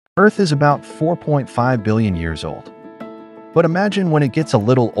Earth is about 4.5 billion years old. But imagine when it gets a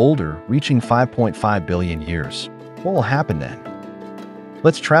little older, reaching 5.5 billion years. What will happen then?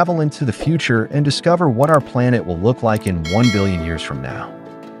 Let's travel into the future and discover what our planet will look like in 1 billion years from now.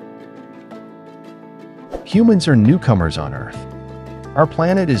 Humans are newcomers on Earth. Our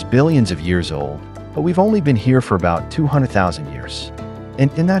planet is billions of years old, but we've only been here for about 200,000 years.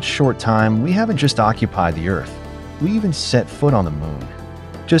 And in that short time, we haven't just occupied the Earth, we even set foot on the Moon.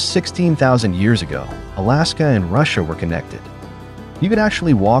 Just 16,000 years ago, Alaska and Russia were connected. You could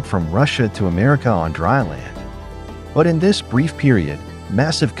actually walk from Russia to America on dry land. But in this brief period,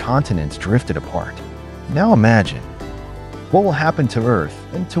 massive continents drifted apart. Now imagine, what will happen to Earth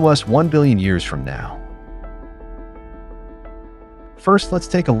and to us 1 billion years from now? First, let's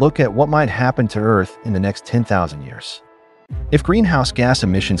take a look at what might happen to Earth in the next 10,000 years. If greenhouse gas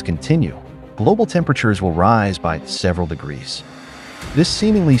emissions continue, global temperatures will rise by several degrees. This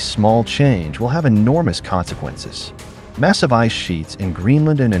seemingly small change will have enormous consequences. Massive ice sheets in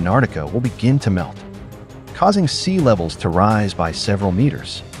Greenland and Antarctica will begin to melt, causing sea levels to rise by several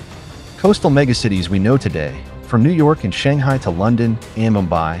meters. Coastal megacities we know today, from New York and Shanghai to London and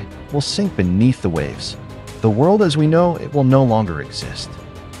Mumbai, will sink beneath the waves. The world as we know it will no longer exist.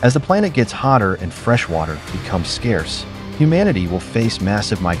 As the planet gets hotter and fresh water becomes scarce, humanity will face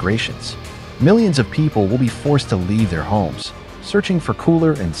massive migrations. Millions of people will be forced to leave their homes, searching for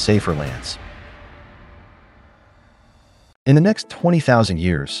cooler and safer lands. In the next 20,000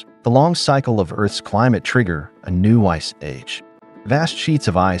 years, the long cycle of Earth's climate trigger a new ice age. Vast sheets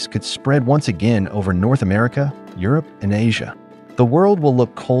of ice could spread once again over North America, Europe, and Asia. The world will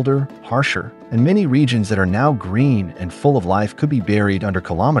look colder, harsher, and many regions that are now green and full of life could be buried under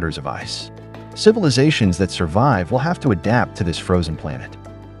kilometers of ice. Civilizations that survive will have to adapt to this frozen planet.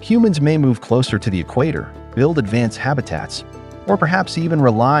 Humans may move closer to the equator, build advanced habitats, or perhaps even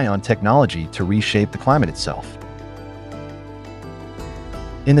rely on technology to reshape the climate itself.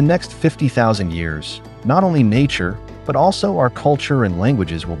 In the next 50,000 years, not only nature, but also our culture and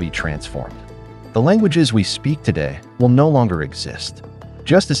languages will be transformed. The languages we speak today will no longer exist.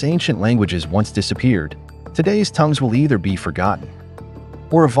 Just as ancient languages once disappeared, today's tongues will either be forgotten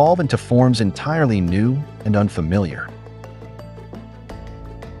or evolve into forms entirely new and unfamiliar.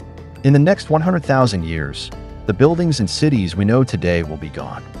 In the next 100,000 years, the buildings and cities we know today will be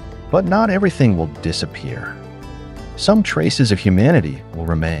gone. But not everything will disappear. Some traces of humanity will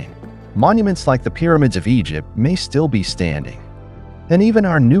remain. Monuments like the pyramids of Egypt may still be standing. And even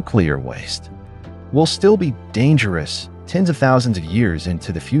our nuclear waste will still be dangerous tens of thousands of years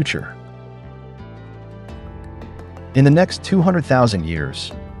into the future. In the next 200,000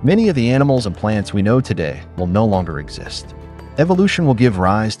 years, many of the animals and plants we know today will no longer exist. Evolution will give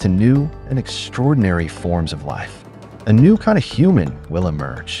rise to new and extraordinary forms of life. A new kind of human will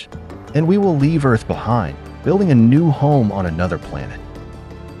emerge, and we will leave Earth behind, building a new home on another planet.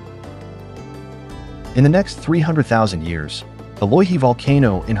 In the next 300,000 years, the Loihi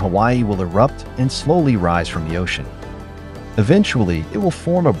volcano in Hawaii will erupt and slowly rise from the ocean. Eventually, it will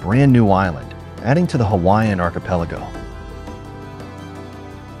form a brand new island, adding to the Hawaiian archipelago.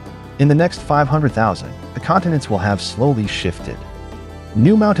 In the next 500,000, the continents will have slowly shifted.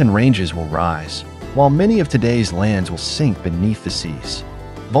 New mountain ranges will rise, while many of today's lands will sink beneath the seas.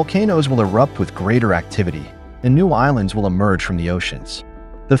 Volcanoes will erupt with greater activity, and new islands will emerge from the oceans.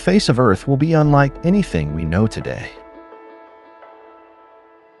 The face of Earth will be unlike anything we know today.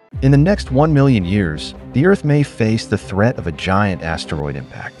 In the next 1 million years, the Earth may face the threat of a giant asteroid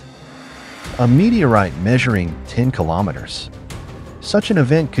impact. A meteorite measuring 10 kilometers. Such an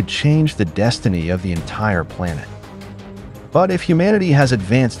event could change the destiny of the entire planet. But if humanity has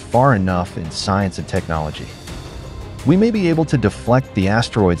advanced far enough in science and technology, we may be able to deflect the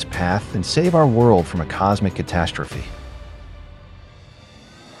asteroid's path and save our world from a cosmic catastrophe.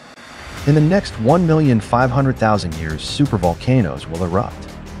 In the next 1,500,000 years, supervolcanoes will erupt.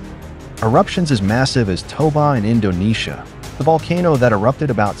 Eruptions as massive as Toba in Indonesia, the volcano that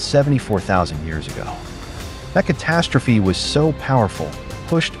erupted about 74,000 years ago. That catastrophe was so powerful, it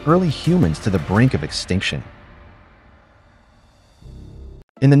pushed early humans to the brink of extinction.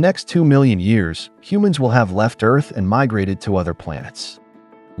 In the next 2 million years, humans will have left Earth and migrated to other planets.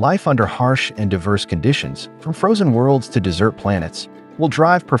 Life under harsh and diverse conditions, from frozen worlds to desert planets, will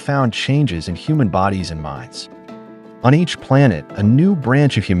drive profound changes in human bodies and minds. On each planet, a new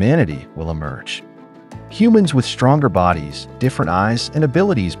branch of humanity will emerge. Humans with stronger bodies, different eyes, and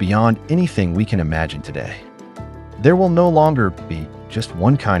abilities beyond anything we can imagine today. There will no longer be just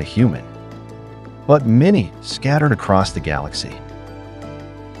one kind of human, but many scattered across the galaxy.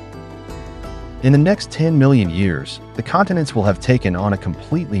 In the next 10 million years, the continents will have taken on a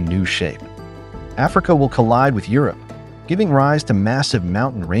completely new shape. Africa will collide with Europe, giving rise to massive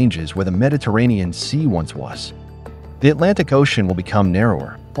mountain ranges where the Mediterranean Sea once was. The Atlantic Ocean will become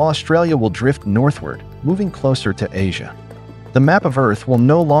narrower, while Australia will drift northward, moving closer to Asia. The map of Earth will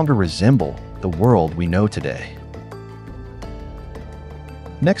no longer resemble the world we know today.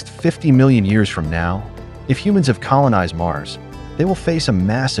 Next 50 million years from now, if humans have colonized Mars, they will face a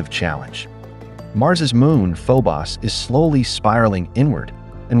massive challenge. Mars's moon, Phobos, is slowly spiraling inward,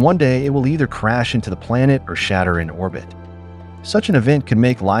 and one day it will either crash into the planet or shatter in orbit. Such an event could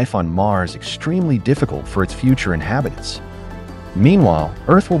make life on Mars extremely difficult for its future inhabitants. Meanwhile,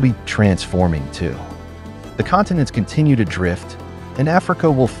 Earth will be transforming too. The continents continue to drift, and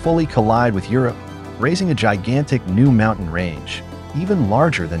Africa will fully collide with Europe, raising a gigantic new mountain range, even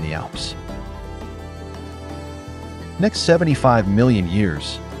larger than the Alps. Next 75 million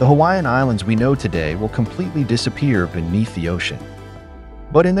years, the Hawaiian Islands we know today will completely disappear beneath the ocean.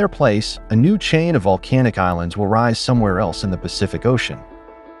 But in their place, a new chain of volcanic islands will rise somewhere else in the Pacific Ocean.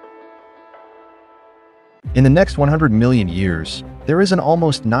 In the next 100 million years, there is an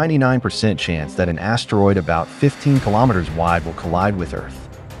almost 99% chance that an asteroid about 15 kilometers wide will collide with Earth,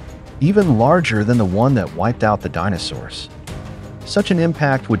 even larger than the one that wiped out the dinosaurs. Such an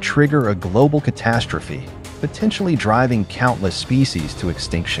impact would trigger a global catastrophe, potentially driving countless species to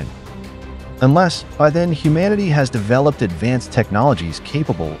extinction. Unless, by then, humanity has developed advanced technologies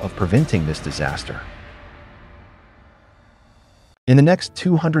capable of preventing this disaster. In the next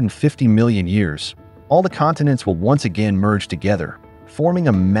 250 million years, all the continents will once again merge together, forming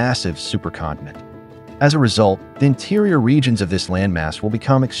a massive supercontinent. As a result, the interior regions of this landmass will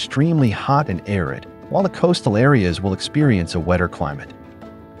become extremely hot and arid, while the coastal areas will experience a wetter climate.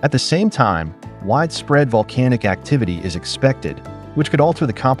 At the same time, widespread volcanic activity is expected, which could alter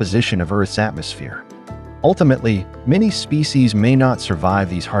the composition of Earth's atmosphere. Ultimately, many species may not survive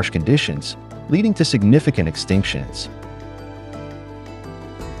these harsh conditions, leading to significant extinctions.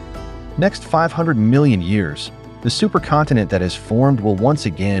 Next 500 million years, the supercontinent that has formed will once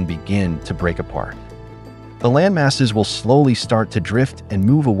again begin to break apart. The landmasses will slowly start to drift and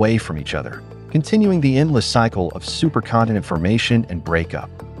move away from each other, continuing the endless cycle of supercontinent formation and breakup.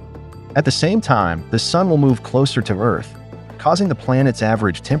 At the same time, the Sun will move closer to Earth, causing the planet's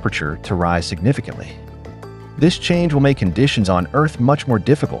average temperature to rise significantly. This change will make conditions on Earth much more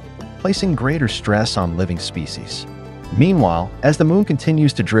difficult, placing greater stress on living species. Meanwhile, as the Moon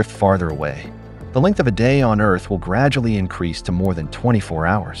continues to drift farther away, the length of a day on Earth will gradually increase to more than 24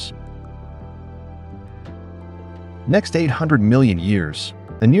 hours. Next 800 million years,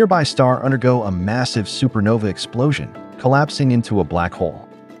 the nearby star undergo a massive supernova explosion, collapsing into a black hole.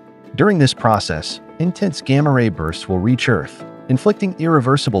 During this process, intense gamma-ray bursts will reach Earth, inflicting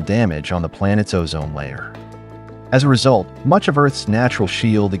irreversible damage on the planet's ozone layer. As a result, much of Earth's natural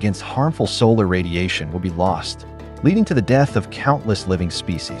shield against harmful solar radiation will be lost, leading to the death of countless living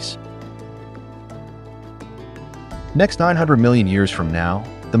species. Next 900 million years from now,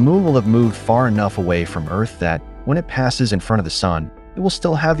 the Moon will have moved far enough away from Earth that, when it passes in front of the Sun, it will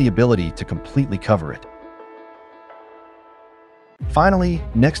still have the ability to completely cover it. Finally,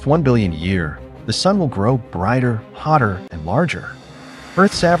 next 1 billion year, the Sun will grow brighter, hotter, and larger.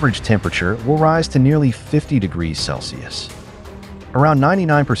 Earth's average temperature will rise to nearly 50 degrees Celsius. Around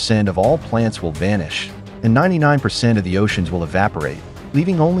 99% of all plants will vanish, and 99% of the oceans will evaporate,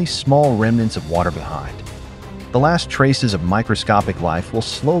 leaving only small remnants of water behind. The last traces of microscopic life will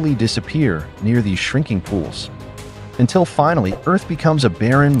slowly disappear near these shrinking pools, until finally Earth becomes a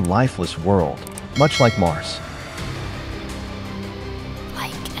barren, lifeless world, much like Mars.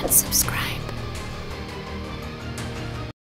 Like and subscribe.